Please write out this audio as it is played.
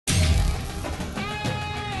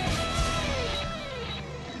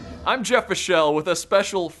I'm Jeff Fischel with a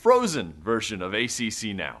special Frozen version of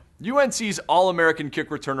ACC Now. UNC's All-American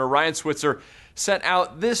kick returner Ryan Switzer sent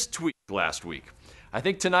out this tweet last week. I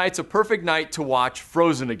think tonight's a perfect night to watch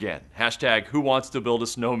Frozen again. Hashtag who wants to build a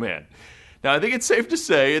snowman. Now I think it's safe to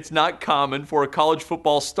say it's not common for a college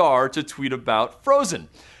football star to tweet about Frozen.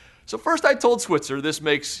 So first I told Switzer this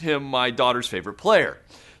makes him my daughter's favorite player.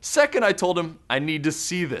 Second, I told him I need to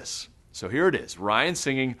see this. So here it is, Ryan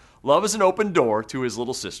singing Love is an Open Door to his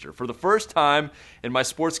little sister. For the first time in my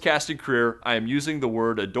sportscasting career, I am using the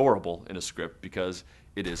word adorable in a script because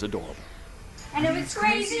it is adorable. I know it's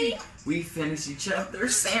crazy. We finish each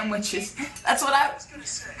other's sandwiches. That's what I was going to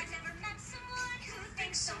say. I never met someone who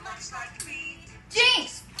thinks so much like me.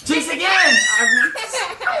 Jinx! Jinx again!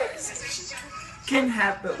 Can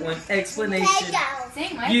have but one explanation.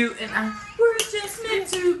 Sing, Mike. You and I were just meant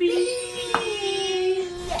to be.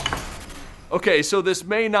 Okay, so this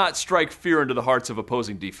may not strike fear into the hearts of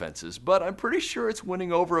opposing defenses, but I'm pretty sure it's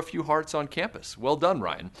winning over a few hearts on campus. Well done,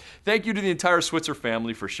 Ryan. Thank you to the entire Switzer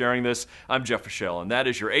family for sharing this. I'm Jeff Fischel, and that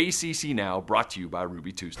is your ACC Now, brought to you by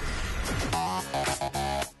Ruby Tuesday.